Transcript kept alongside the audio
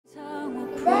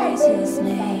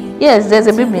Yes, there's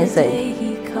a baby inside.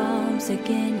 He comes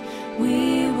again,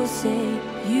 we will say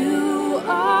you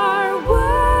are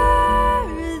worthy.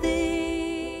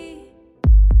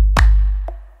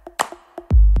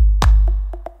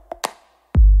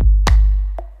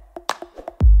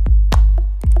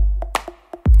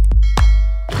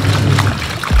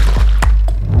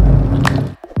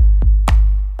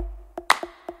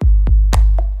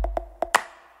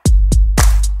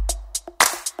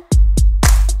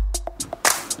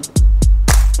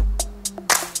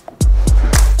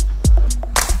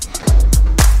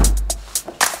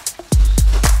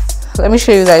 Let me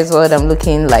show you guys what I'm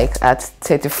looking like at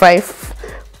 35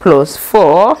 plus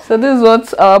 4. So this is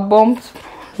what our bump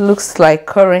looks like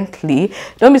currently.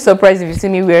 Don't be surprised if you see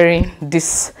me wearing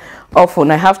this often.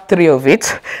 I have 3 of it,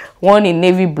 one in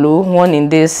navy blue, one in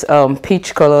this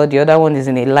peach color, the other one is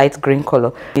in a light green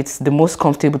color. It's the most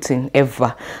comfortable thing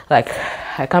ever. Like,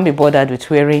 I can't be bothered with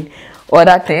wearing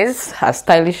other things as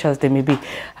stylish as they may be.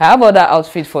 I have other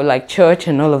outfits for like church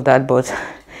and all of that, but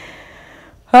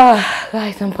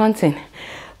guys, I'm panting.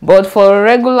 But for a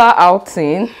regular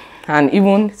outing and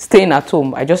even staying at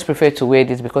home, I just prefer to wear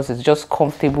this because it's just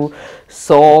comfortable,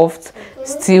 soft,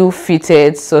 still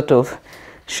fitted sort of.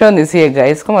 Sean is here,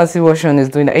 guys. Come and see what Sean is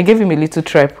doing. I gave him a little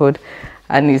tripod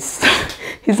and he's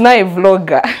not a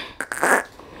vlogger.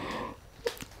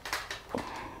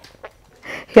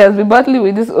 He has been battling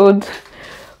with this old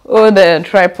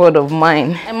tripod of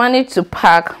mine. I managed to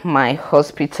pack my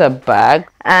hospital bag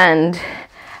and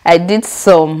I did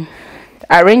some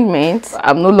arrangements.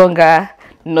 I'm no longer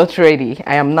not ready.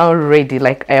 I am now ready.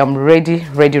 Like, I am ready.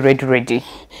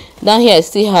 Down here I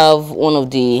still have one of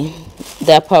the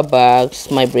diaper bags,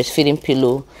 my breastfeeding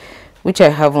pillow, which I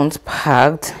haven't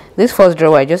packed. This first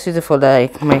drawer, I just use it for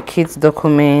like my kids'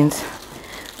 documents,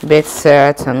 bed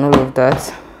set and all of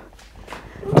that.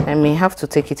 I may have to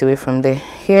take it away from there.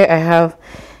 Here I have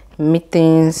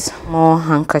mittens, more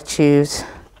handkerchiefs,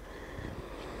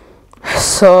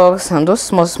 socks, and those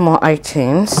small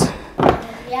items.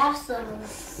 We have some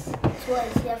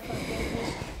toys here for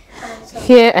babies.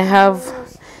 Here I have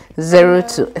 0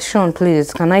 to Sean,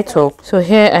 please, can I talk? So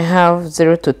here I have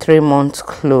 0 to 3 months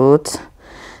clothes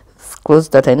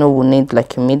that I know we'll need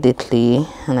like immediately,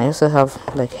 and I also have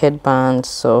like headbands,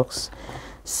 socks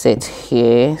set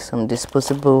here, some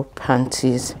disposable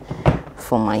panties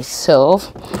for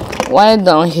myself. While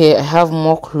down here I have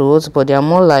more clothes, but they are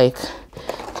more like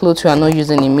clothes we are not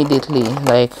using immediately.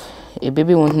 Like, a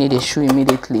baby won't need a shoe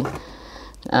immediately,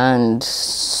 and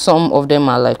some of them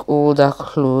are like older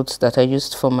clothes that I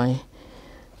used for my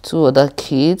 2 other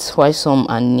kids, while some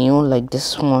are new, like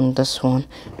this one,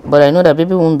 but I know that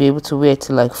baby won't be able to wear it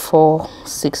till like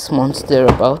 4-6 months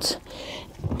thereabout.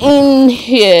 In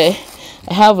here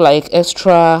I have like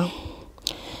extra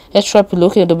pillow.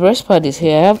 Okay, the breast pad is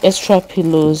here. I have extra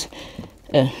pillows.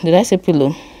 Did I say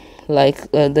pillow?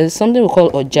 Like, there's something we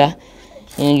call oja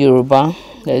in Yoruba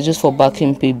that is just for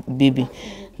backing baby.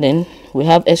 Then we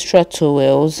have extra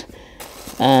towels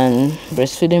and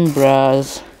breastfeeding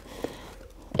bras,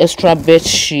 extra bed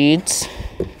sheets.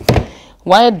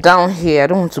 While down here, I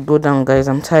don't want to go down, guys,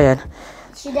 I'm tired.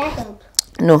 Should I help?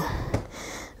 No.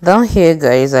 Down here,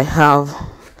 guys, I have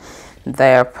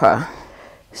diaper.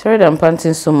 Sorry that I'm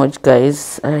panting so much,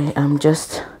 guys. I am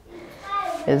just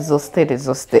exhausted.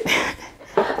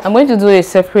 I'm going to do a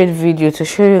separate video to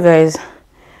show you guys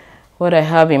what I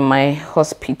have in my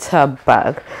hospital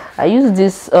bag. I use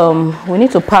this, we need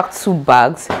to pack 2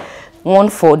 bags, one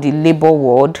for the labor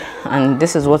ward, and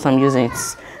this is what I'm using.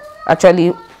 It's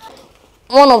actually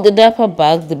one of the diaper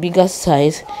bags, the bigger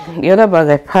size. The other bag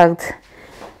I packed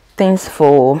things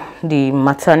for the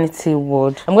maternity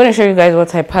ward. I'm going to show you guys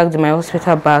what I packed in my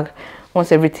hospital bag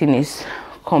once everything is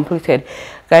completed.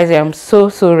 Guys, I am so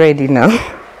ready now.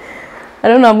 I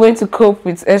don't know, I'm going to cope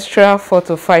with extra 4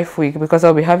 to 5 weeks because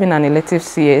I'll be having an elective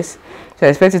CS, so I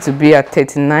expect it to be at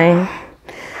 39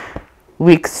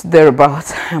 weeks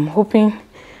thereabout. I'm hoping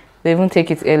they won't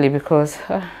take it early because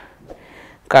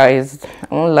guys,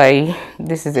 I won't lie,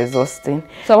 this is exhausting.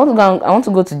 So I want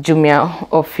to go to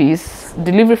Jumia office.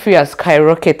 Delivery fee has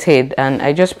skyrocketed and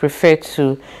I just prefer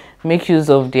to make use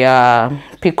of their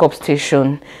pickup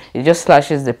station. It just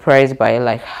slashes the price by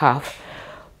like half.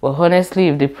 But honestly,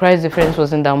 if the price difference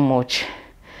wasn't that much,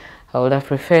 I would have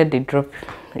preferred they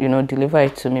deliver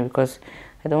it to me because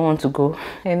I don't want to go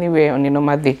anywhere on a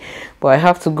normal day. But I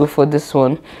have to go for this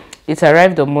one. It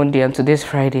arrived on Monday and today's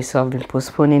Friday, so I've been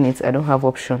postponing it. I don't have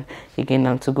option again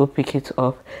now to go pick it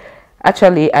up.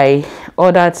 Actually, I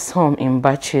ordered some in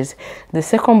batches. The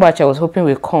second batch I was hoping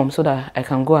will come so that I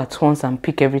can go at once and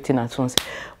pick everything at once.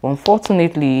 But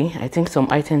unfortunately, I think some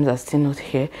items are still not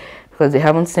here because they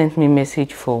haven't sent me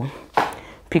message for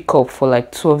pickup for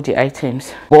like 2 of the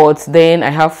items. But then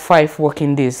I have 5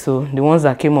 working days, so the ones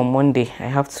that came on Monday, I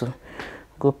have to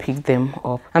go pick them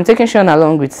up. I'm taking Sean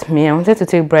along with me. I wanted to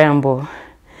take Brian, but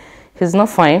he's not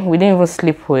fine. We didn't even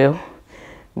sleep well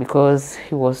because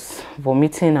he was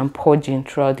vomiting and purging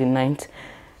throughout the night.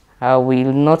 I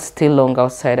will not stay long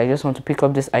outside. I just want to pick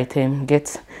up this item,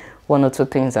 get 1 or 2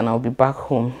 things, and I'll be back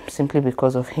home simply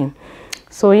because of him.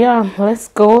 So yeah, let's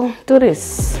go do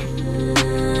this.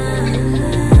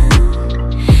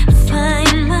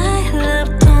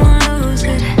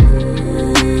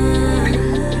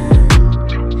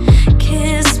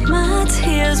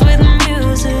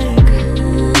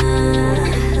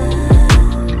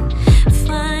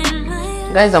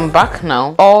 Guys, I'm back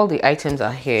now. All the items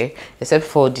are here except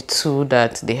for the 2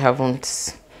 that they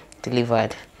haven't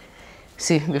delivered.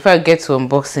 See, before I get to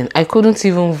unboxing, I couldn't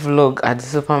even vlog at the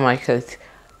supermarket.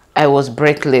 I was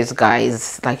breathless,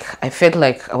 guys. Like, I felt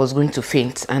like I was going to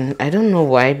faint, and I don't know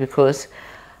why, because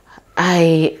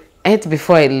I ate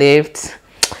before I left.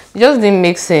 It just didn't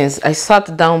make sense. I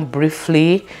sat down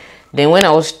briefly. Then when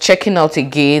I was checking out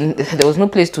again, there was no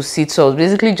place to sit, so I was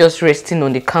basically just resting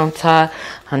on the counter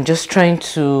and just trying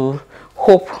to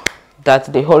hope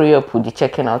that they hurry up with the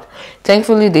checking out.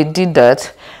 Thankfully, they did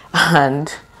that,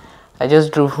 and I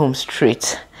just drove home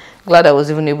straight. Glad I was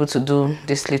even able to do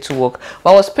this little work.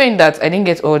 But I was praying that I didn't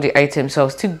get all the items, so I'll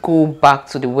still go back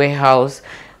to the warehouse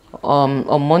on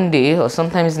Monday or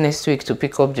sometimes next week to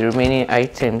pick up the remaining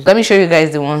items. Let me show you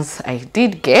guys the ones I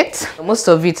did get. Most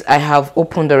of it I have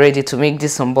opened already to make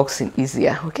this unboxing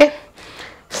easier. Okay,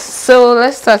 so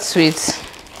let's start with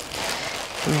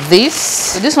this.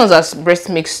 So these ones are breast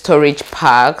milk storage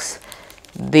packs.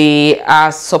 They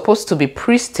are supposed to be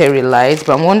pre-sterilized,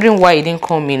 but I'm wondering why it didn't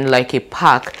come in like a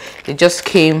pack. It just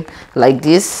came like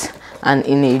this and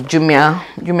in a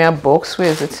Jumia box. Where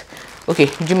is it? Okay,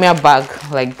 Jumia bag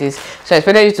like this. So I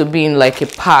expected it to be in like a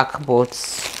pack, but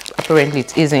apparently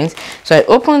it isn't. So I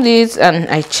opened it and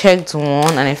I checked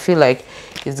one, and I feel like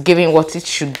it's giving what it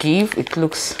should give. It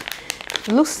looks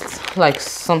like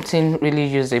something really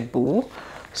usable.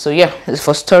 So yeah, it's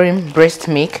for storing breast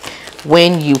milk.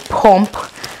 When you pump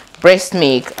breast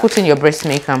milk, put in your breast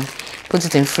milk and put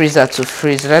it in freezer to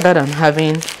freeze rather than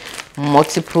having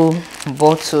multiple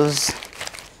bottles.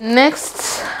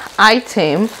 Next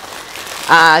item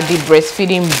are the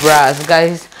breastfeeding bras.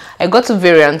 Guys, I got 2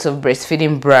 variants of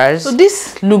breastfeeding bras. So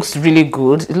this looks really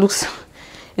good. It looks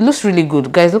really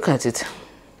good, guys. Look at it,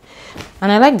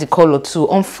 and I like the color too.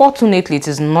 Unfortunately, it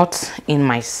is not in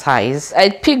my size. I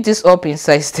picked this up in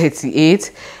size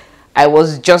 38. I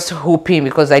was just hoping,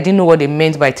 because I didn't know what they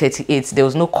meant by 38. There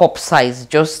was no cup size,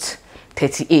 just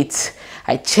 38.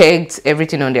 I checked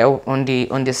everything on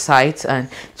the site, and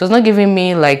it was not giving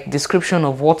me like description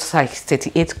of what size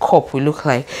 38 cup will look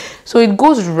like. So it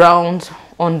goes round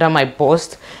under my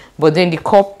bust, but then the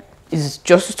cup is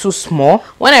just too small.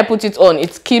 When I put it on,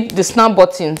 the snap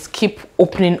buttons keep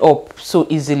opening up so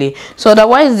easily. So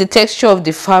otherwise, the texture of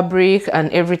the fabric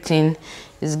and everything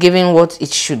is giving what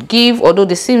it should give, although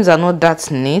the seams are not that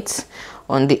neat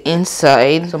on the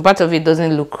inside. Some part of it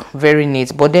doesn't look very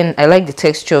neat, but then I like the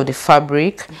texture of the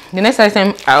fabric. The next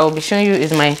item I'll be showing you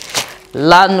is my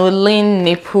lanolin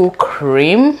nipple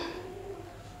cream.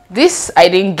 This I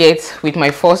didn't get with my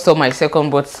first or my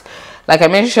second, but like I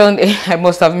mentioned, I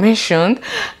must have mentioned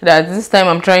that this time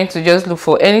I'm trying to just look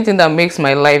for anything that makes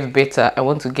my life better. I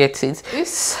want to get it.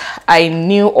 This I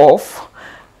knew of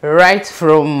right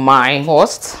from my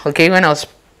first, okay,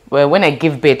 when I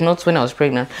gave birth, not when I was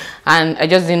pregnant, and I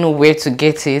just didn't know where to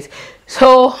get it.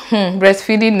 So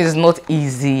breastfeeding is not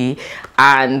easy,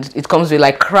 and it comes with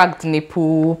like cracked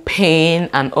nipple, pain,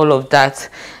 and all of that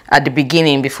at the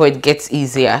beginning before it gets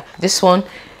easier. This one,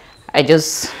 I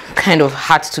just kind of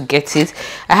had to get it.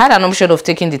 I had an option of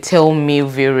taking the Tell Me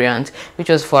variant, which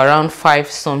was for around 5,000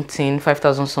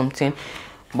 something.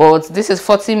 But this is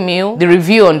 40 ml. The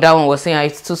review on that one was saying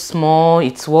it's too small,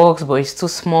 it works, but it's too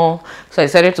small. So I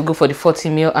decided to go for the 40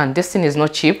 ml, and this thing is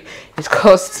not cheap. It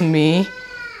cost me,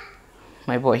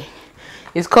 my boy,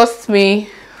 it cost me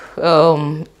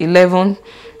 11,000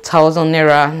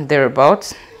 naira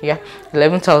thereabouts. Yeah,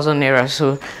 11,000 naira.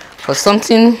 So for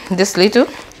something this little,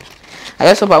 I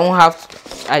just hope I won't have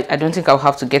I don't think I'll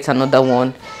have to get another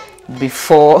one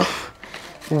before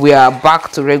we are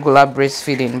back to regular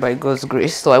breastfeeding, by God's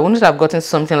grace. So I wouldn't have gotten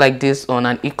something like this on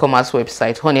an e-commerce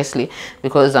website, honestly,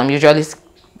 because I'm usually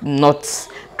not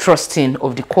trusting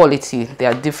of the quality.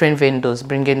 There are different vendors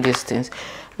bringing these things.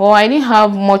 Well, I didn't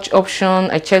have much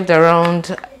option. I checked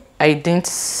around, I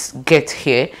didn't get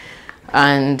here,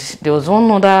 and there was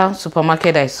one other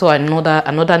supermarket I saw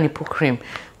another nipple cream,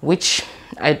 which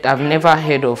I've never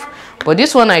heard of, but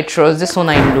this one I trust, this one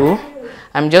I know.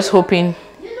 I'm just hoping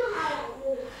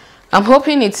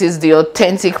it is the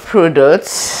authentic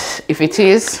product. If it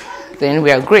is, then we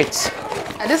are great.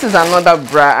 This is another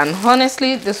bra, and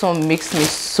honestly this one makes me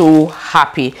so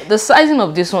happy. The sizing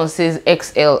of this one says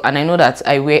XL, and I know that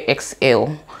I wear XL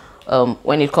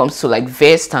when it comes to like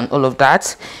vest and all of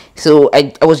that, so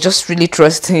I was just really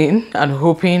trusting and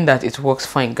hoping that it works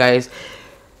fine, guys.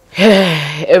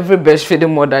 Every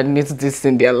breastfeeding mother needs this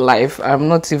in their life. I'm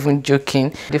not even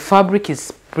joking. The fabric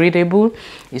is breathable,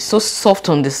 it's so soft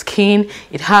on the skin,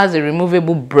 it has a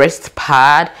removable breast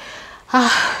pad.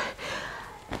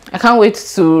 I can't wait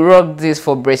to rock this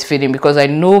for breastfeeding, because I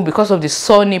know because of the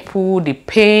sore nipple, the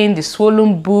pain, the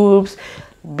swollen boobs,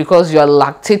 because you are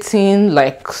lactating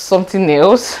like something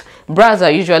else, bras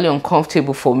are usually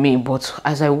uncomfortable for me. But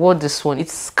as I wore this one,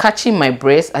 it's catching my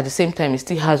breast, at the same time it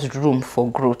still has room for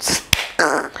growth.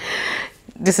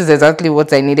 This is exactly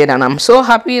what I needed, and I'm so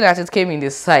happy that it came in the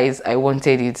size I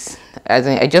wanted it. As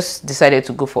I just decided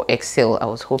to go for XL. I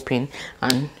was hoping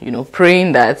and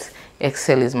praying that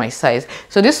XL is my size.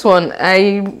 So this one,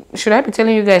 should I be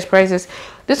telling you guys prices?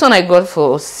 This one I got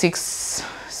for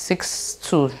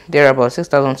 6,200 thereabout,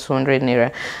 6,200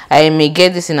 naira. I may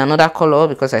get this in another color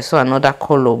because I saw another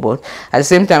color, but at the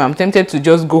same time I'm tempted to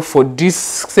just go for this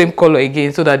same color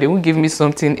again, so that they won't give me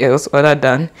something else other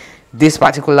than this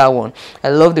particular one. I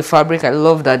love the fabric. I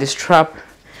love that the strap,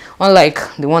 unlike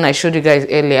the one I showed you guys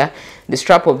earlier, the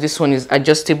strap of this one is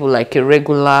adjustable like a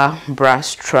regular bra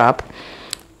strap,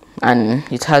 and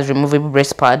it has removable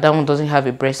breast pad. That one doesn't have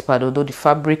a breast pad, although the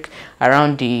fabric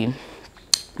around the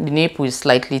nipple is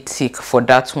slightly thick for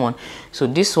that one. So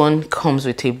this one comes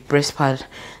with a breast pad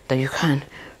that you can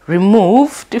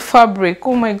remove the fabric.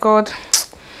 Oh my god,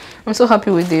 I'm so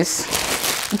happy with this.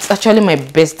 It's actually my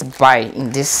best buy in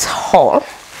this haul.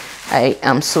 I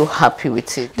am so happy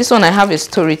with it. This one I have a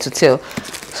story to tell.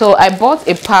 So I bought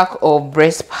a pack of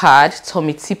breast pad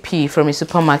tummy TP from a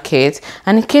supermarket,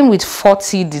 and it came with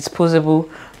 40 disposable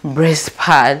breast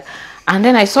pad. And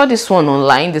then I saw this one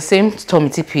online, the same tummy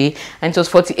TP, and it was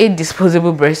 48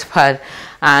 disposable breast pad,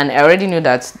 and I already knew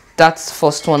that that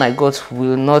first one I got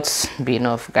will not be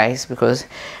enough, guys, because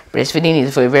breastfeeding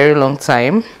is for a very long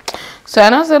time. So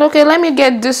I said, okay, let me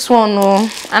get this one.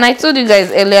 And I told you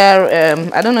guys earlier,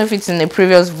 I don't know if it's in the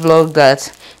previous vlog, that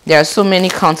there are so many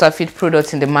counterfeit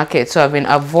products in the market, so I've been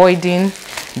avoiding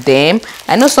them.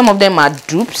 I know some of them are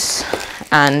dupes,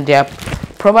 and they are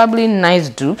probably nice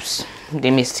dupes. They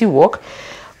may still work,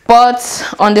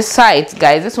 but on the site,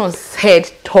 guys, this one said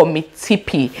tummy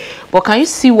TP, but can you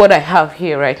see what I have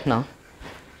here right now?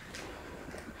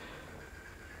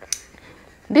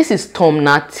 This is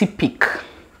Tomnatipic,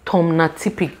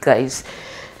 guys.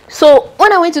 So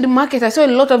when I went to the market, I saw a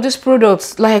lot of these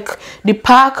products, like the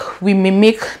pack, we may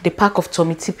make the pack of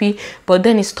tummy TP, but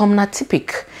then it's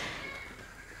Tomnatipic.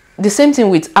 The same thing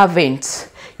with Avent.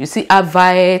 You see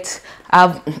Avite,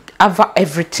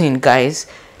 everything, guys,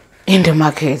 in the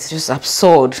market. It's just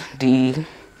absurd, the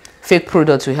fake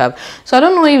products we have. So I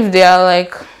don't know if they are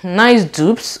like nice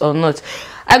dupes or not.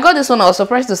 I got this one. I was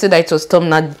surprised to see that it was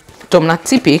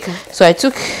Tomnatipic, so I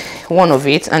took one of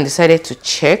it and decided to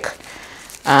check,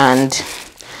 and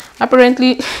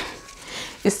apparently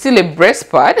it's still a breast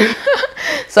pad.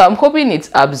 So I'm hoping it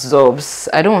absorbs.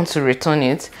 I don't want to return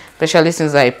it, especially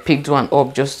since I picked one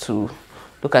up just to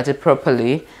look at it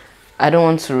properly. I don't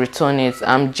want to return it.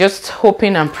 I'm just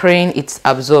hoping and praying it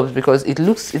absorbs, because it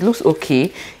looks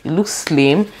okay, it looks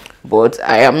slim, but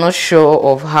I am not sure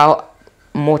of how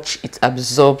much it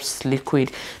absorbs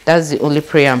liquid. That's the only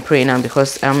prayer I'm praying now,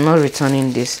 because I'm not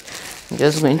returning this. I'm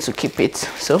just going to keep it.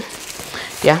 So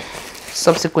yeah,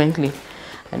 subsequently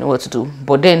I know what to do.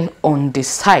 But then on the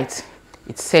site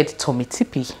it said tummy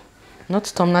TP, not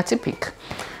Tomnatipic.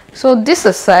 So this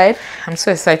aside, I'm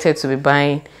so excited to be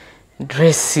buying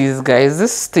dresses, guys.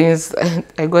 These things,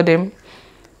 I got them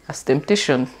as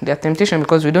temptation. They are temptation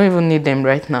because we don't even need them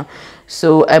right now.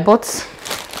 So I bought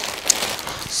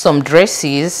some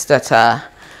dresses that are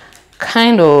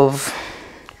kind of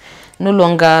no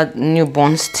longer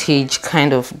newborn stage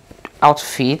kind of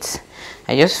outfits.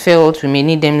 I just felt we may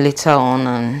need them later on,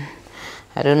 and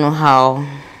I don't know how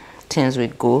things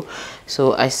would go.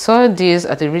 So I saw this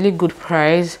at a really good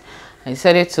price. I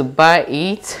decided to buy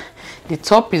it. The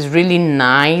top is really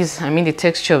nice. I mean, the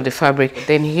texture of the fabric.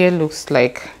 Then here looks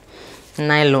like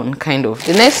nylon kind of.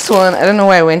 The next one, I don't know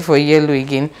why I went for yellow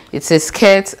again. It's a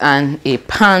skirt and a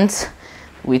pant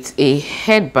with a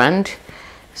headband.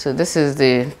 So this is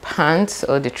the pants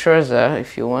or the trouser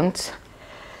if you want.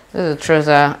 This is the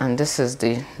trouser and this is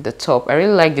the top. I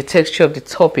really like the texture of the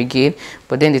top again,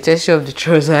 but then the texture of the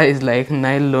trouser is like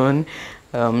nylon,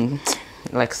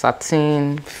 like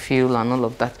satin feel and all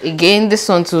of that. Again, this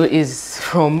one too is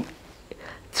from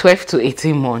 12 to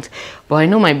 18 months, but I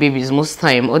know my babies most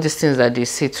time all these things that they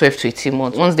say 12 to 18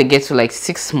 months, once they get to like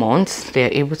 6 months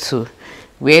they're able to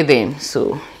wear them.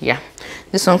 So yeah,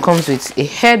 this one comes with a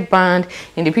headband.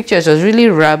 In the picture it was really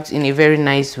wrapped in a very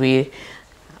nice way,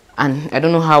 and I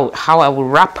don't know how I will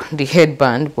wrap the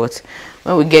headband, but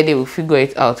when we get it we'll figure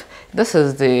it out. This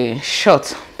is the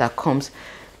short that comes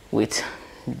with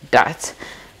that,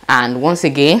 and once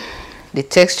again the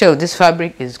texture of this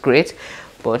fabric is great,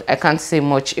 but I can't say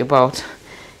much about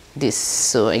this.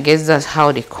 So I guess that's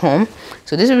how they come.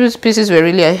 So these pieces were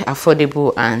really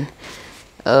affordable, and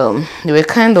they were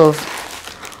kind of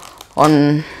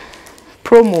on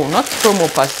promo, not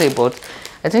promo per se, but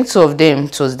I think 2 of them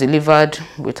it was delivered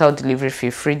without delivery fee,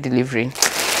 free delivery.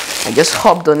 I just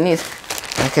hopped on it.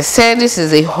 Like I said, this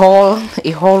is a haul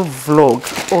vlog.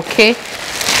 Okay,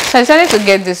 so I decided to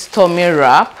get this tummy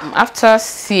wrap. After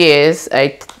CS,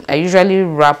 I usually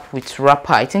wrap with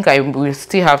wrapper. I think I will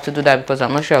still have to do that because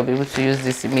I'm not sure I'll be able to use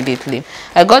this immediately.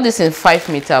 I got this in 5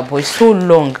 meter, but it's so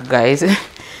long, guys. It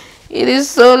is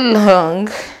so long.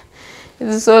 It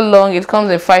is so long. It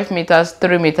comes in 5 meters,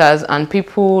 3 meters, and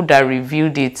people that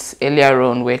reviewed it earlier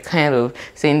on were kind of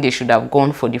saying they should have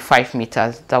gone for the 5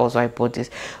 meters. That was why I bought this.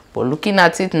 But looking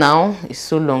at it now, it's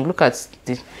so long. Look at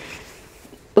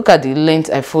the length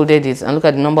I folded it, and look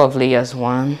at the number of layers.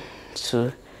 1,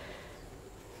 2,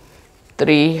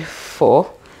 3,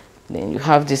 4. Then you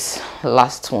have this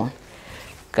last one,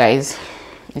 guys.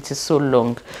 It is so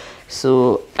long.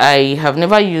 So I have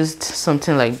never used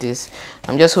something like this.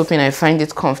 I'm just hoping I find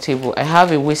it comfortable. I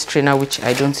have a waist trainer which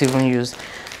I don't even use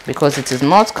because it is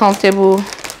not comfortable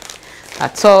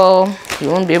at all. You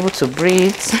won't be able to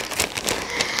breathe.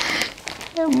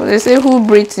 But they say who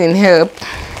breathes in help?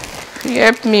 You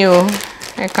help me, oh.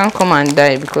 I can't come and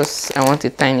die because I want a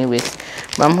tiny waist.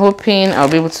 But I'm hoping I'll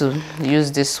be able to use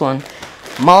this one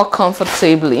more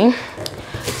comfortably.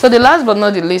 So the last but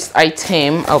not the least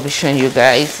item I'll be showing you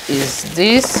guys is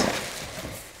this.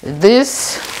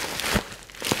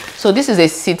 So this is a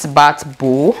sit bath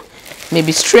bowl.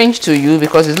 Maybe strange to you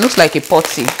because it looks like a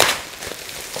potty.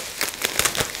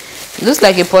 It looks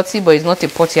like a potty, but it's not a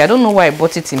potty. I don't know why I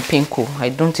bought it in pink. I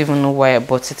don't even know why I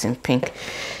bought it in pink.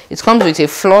 It comes with a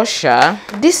flusher.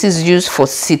 This is used for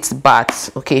sit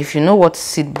baths. Okay, if you know what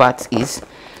sit bath is.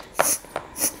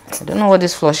 I don't know what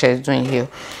this flusher is doing here.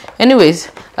 Anyways,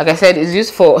 like I said, it's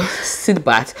used for sit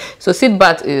bath. So sit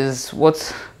bath is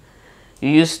what you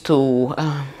use to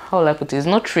how will I put it? It's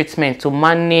not treatment, to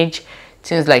manage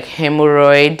things like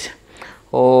hemorrhoid,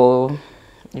 or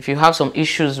if you have some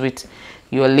issues with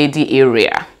your lady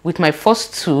area. With my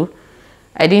first 2,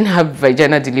 I didn't have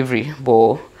vaginal delivery,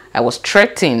 but I was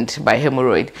threatened by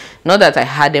hemorrhoid. Not that I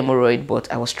had hemorrhoid,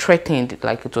 but I was threatened,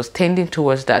 like it was tending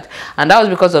towards that. And that was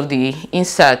because of the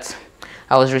insert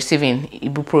I was receiving,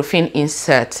 ibuprofen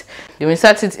insert. You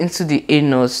insert it into the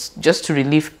anus just to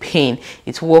relieve pain.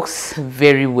 It works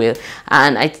very well.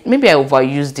 And maybe I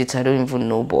overused it, I don't even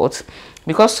know, but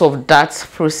because of that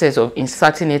process of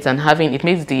inserting it and having it,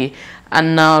 makes the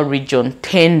anal region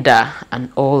tender and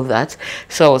all that.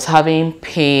 So I was having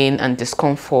pain and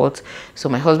discomfort. So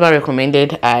my husband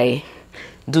recommended I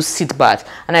do sit bath,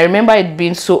 and I remember it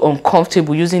being so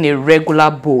uncomfortable using a regular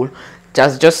bowl,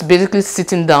 just basically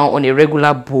sitting down on a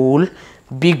regular bowl,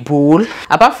 big bowl.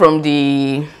 Apart from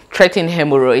the threatened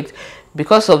hemorrhoid,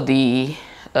 because of the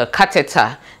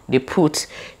catheter they put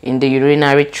in the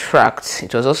urinary tract,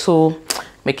 it was also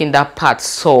making that part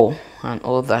sore and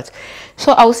all that.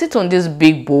 So I will sit on this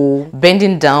big bowl,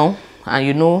 bending down, and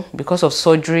you know, because of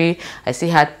surgery I still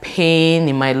had pain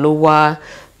in my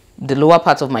the lower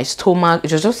part of my stomach.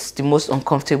 It was just the most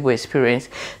uncomfortable experience.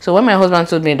 So when my husband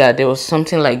told me that there was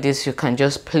something like this you can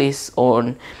just place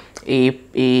on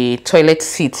a toilet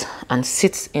seat and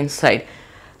sit inside,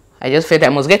 I just felt I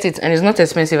must get it. And it's not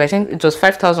expensive. I think it was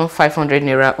 5,500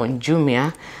 naira on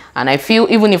Jumia, and I feel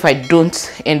even if I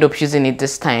don't end up using it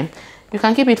this time, you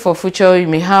can keep it for future. You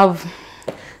may have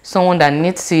someone that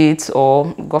needs it,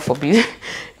 or God forbid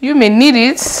you may need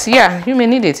it. Yeah, you may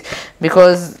need it,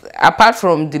 because apart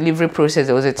from delivery process,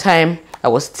 there was a time I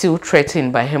was still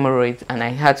threatened by hemorrhoids and I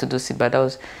had to do sit bath. That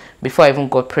was before I even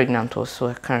got pregnant, also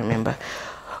I can't remember.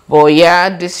 But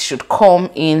yeah, this should come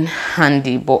in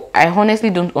handy. But I honestly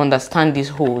don't understand these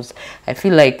holes. I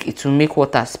feel like it will make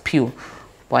water spill,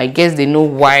 but I guess they know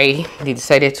why they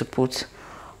decided to put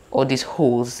all these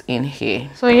holes in here.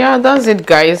 So yeah, that's it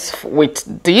guys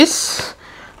with this,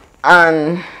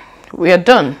 and we are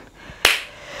done.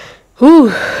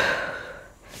 Whew.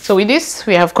 So with this,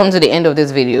 we have come to the end of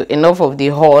this video. Enough of the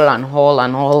haul and haul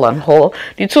and haul and haul.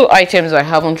 The two items I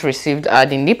haven't received are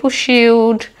the nipple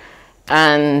shield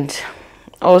and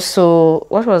also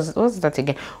what's that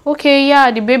again? Okay,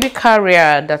 yeah, the baby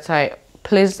carrier that I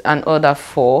placed an order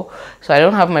for. So I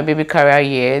don't have my baby carrier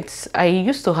yet. I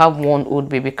used to have one old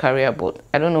baby carrier, but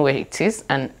I don't know where it is,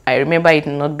 and I remember it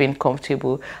not being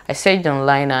comfortable. I searched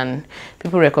online and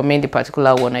people recommend the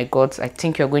particular one I got. I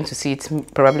think you're going to see it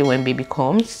probably when baby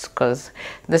comes, because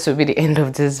this will be the end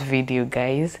of this video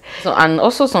guys. So, and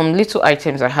also some little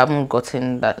items I haven't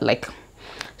gotten, that like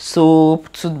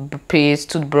soap, toothpaste,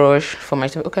 toothbrush for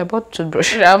myself. Okay, I bought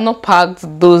toothbrush. I have not packed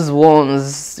those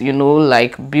ones, you know,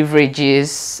 like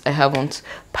beverages. I haven't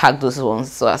packed those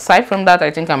ones. So aside from that,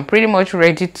 I think I'm pretty much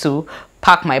ready to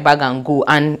pack my bag and go,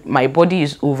 and my body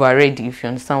is over ready, if you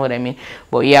understand what I mean.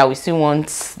 But yeah, we still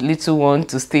want little one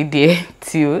to stay there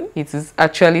till it is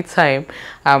actually time.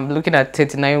 I'm looking at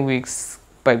 39 weeks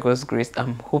by God's grace.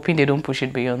 I'm hoping they don't push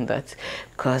it beyond that,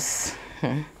 because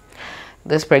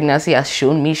this pregnancy has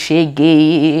shown me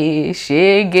shaggy.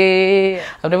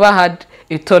 I've never had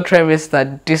a third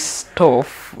trimester this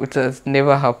tough, which has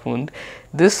never happened.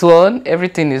 This one,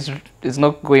 everything is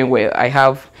not going well. I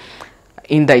have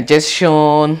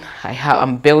indigestion.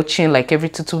 I'm belching like every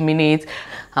 2 minutes.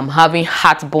 I'm having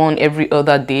heartburn every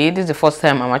other day. This is the first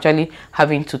time I'm actually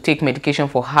having to take medication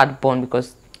for heartburn,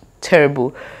 because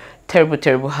terrible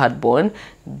heartburn.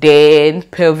 Then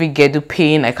pelvic girdle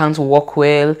pain. I can't walk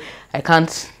well. I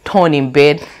can't turn in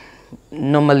bed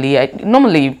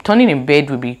normally turning in bed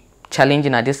will be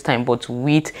challenging at this time, but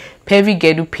with pelvic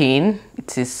girdle pain,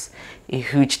 it is a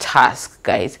huge task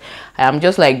guys. I am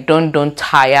just like done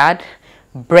tired,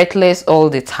 breathless all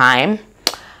the time.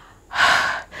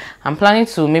 I'm planning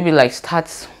to maybe like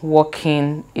start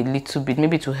walking a little bit,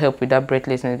 maybe to help with that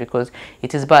breathlessness, because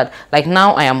it is bad. Like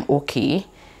now I am okay,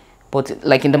 but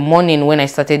like in the morning when I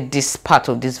started this part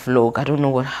of this vlog, I don't know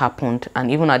what happened,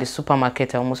 and even at the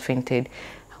supermarket I almost fainted.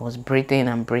 I was breathing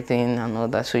and all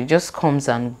that. So it just comes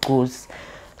and goes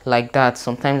like that.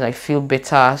 Sometimes I feel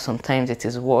better, sometimes it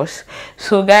is worse.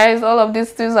 So guys, all of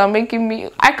these things are making me,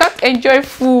 I can't enjoy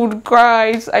food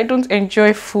guys. I don't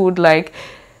enjoy food. Like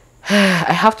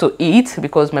I have to eat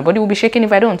because my body will be shaking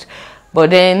if I don't. But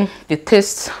then the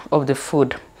taste of the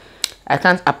food, I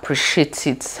can't appreciate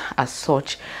it as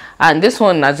such. And this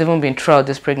one has even been throughout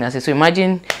this pregnancy. So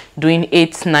imagine doing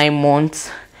 8-9 months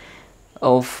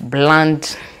of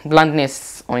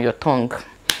blandness on your tongue.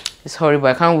 It's horrible.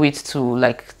 I can't wait to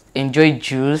like enjoy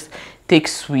juice, take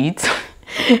sweet.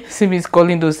 See me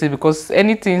calling those things, because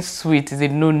anything sweet is a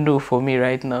no for me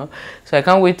right now. So I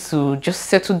can't wait to just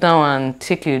settle down and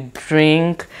take a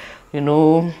drink, you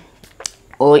know,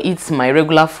 or eat my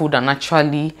regular food and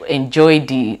actually enjoy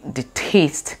the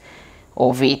taste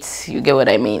of it. You get what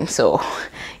I mean? So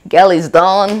girl is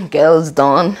done.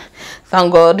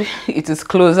 Thank God it is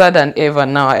closer than ever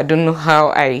now. I don't know how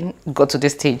I got to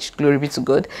this stage. Glory be to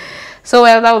God. So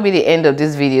well, that will be the end of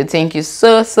this video. Thank you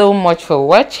so much for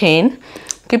watching.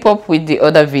 Keep up with the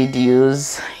other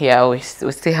videos. Yeah, we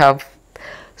still have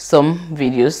some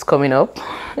videos coming up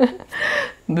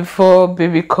before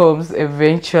baby comes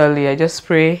eventually. I just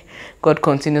pray God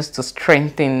continues to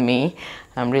strengthen me.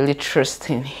 I'm really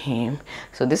trusting him.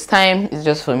 So this time it's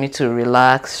just for me to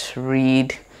relax,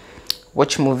 read,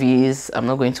 watch movies. I'm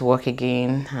not going to work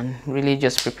again, and really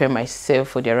just prepare myself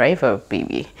for the arrival of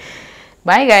baby.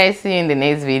 Bye guys, see you in the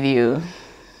next video.